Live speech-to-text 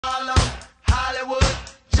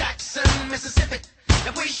Mississippi.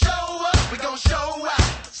 If we show up, we gon' show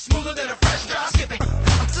out. Smoother than a fresh drop skipping.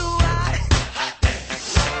 I'm too hot.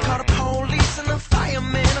 Call the police and the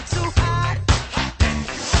fireman. I'm too hot.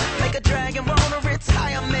 Make a dragon wanna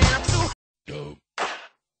retire, man. I'm too hot.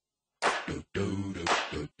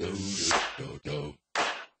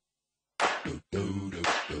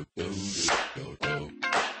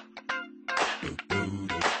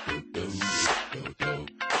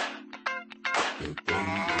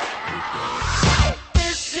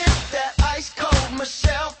 This shit that ice cold.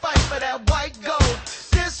 Michelle fight for that white gold.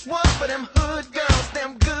 This one for them hood girls,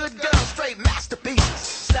 them good girls, straight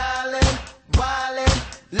masterpieces. Stylin', wildin',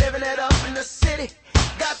 living it up in the city.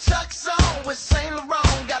 Got Chuck's on with Saint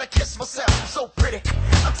Laurent. Gotta kiss myself, I'm so pretty.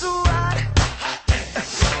 I'm too hot.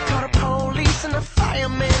 Call the police and the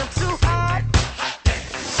fireman. I'm too hot.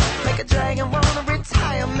 Make a dragon wanna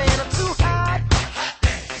retire, man. I'm too hot.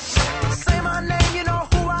 Say my name, you know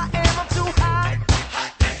who I am. I'm too hot.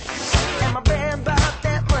 And my band bought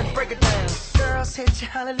that money. Break it down. Girls hit you,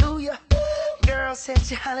 hallelujah. Girls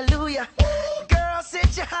hit you, hallelujah. Girls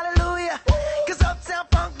hit you, hallelujah. Cause Uptown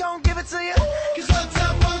Funk don't give it to you. Cause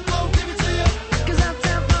Uptown Funk don't give it to you. Cause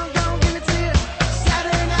Uptown Funk don't give it to you.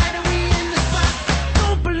 Saturday night and we in the spot.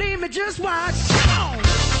 Don't believe me, just watch. Come on.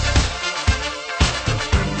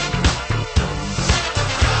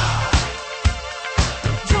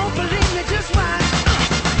 Don't believe me, just watch.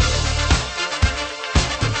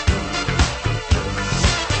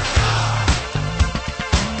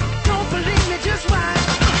 Don't believe me, just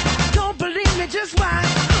watch. Don't believe me, just watch.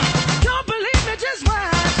 Don't believe me, just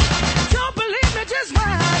watch. Don't believe me, just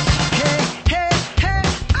watch. Hey, hey, hey,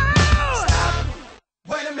 oh! Stop.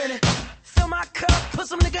 Wait a minute. Fill my cup, put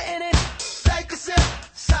some nigga in it. Take a sip,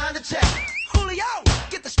 sign the check. Julio,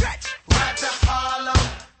 get the stretch. Right to Harlem,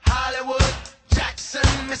 Hollywood,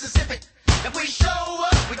 Jackson, Mississippi. If we show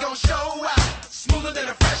up, we gon' show out. Smoother than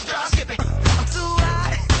a fresh drop skipping. I'm too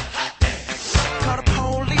hot. Call the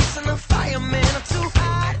police and the fireman. I'm too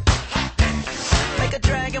hot. Make a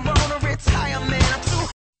dragon wanna retire, man. I'm too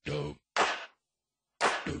hot.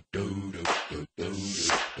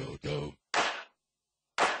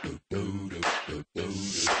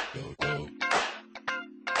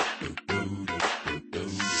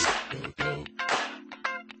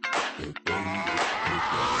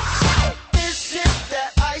 This shit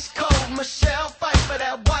that ice cold. Michelle fight for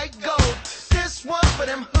that white gold. This one for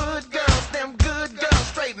them hood girls, them good girls,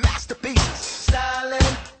 straight masterpieces.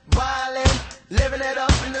 Stylin', wildin', living it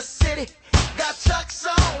up in the city. Got Chuck's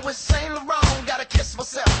on with Saint Laurent. Gotta kiss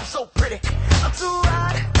myself, I'm so pretty. I'm too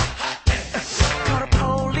hot. Call the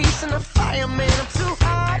police and the fireman. I'm too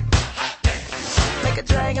hot. Make a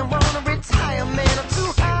dragon wanna retire, man. I'm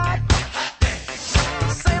too hot.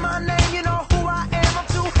 Say my name, you know who I am. I'm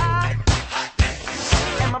too hot.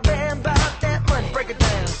 And my band bought that money. Break it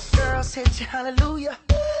down. Girls hit you, hallelujah.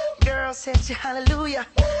 Girls hit you, hallelujah.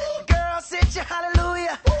 Girls hit you, hallelujah.